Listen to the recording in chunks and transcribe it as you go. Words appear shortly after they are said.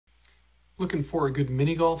Looking for a good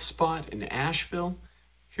mini golf spot in Asheville?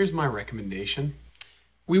 Here's my recommendation.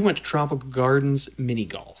 We went to Tropical Gardens Mini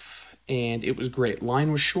Golf, and it was great.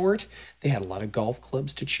 Line was short. They had a lot of golf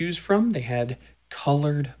clubs to choose from. They had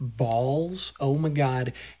colored balls. Oh my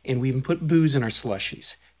God. And we even put booze in our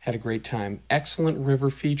slushies. Had a great time. Excellent river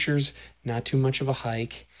features, not too much of a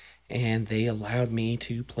hike, and they allowed me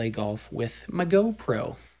to play golf with my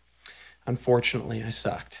GoPro. Unfortunately, I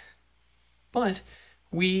sucked. But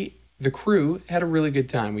the crew, had a really good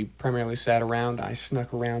time. We primarily sat around. I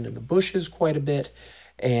snuck around in the bushes quite a bit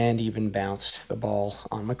and even bounced the ball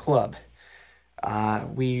on my club.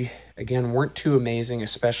 We, again, weren't too amazing,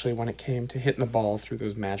 especially when it came to hitting the ball through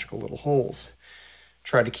those magical little holes.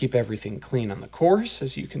 Tried to keep everything clean on the course,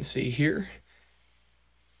 as you can see here.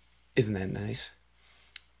 Isn't that nice?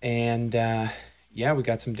 And yeah, we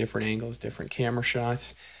got some different angles, different camera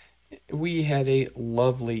shots. We had a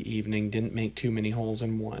lovely evening, didn't make too many holes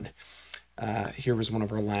in one. Here was one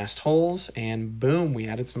of our last holes, and boom, we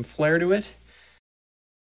added some flair to it.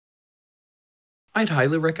 I'd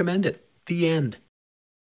highly recommend it. The end.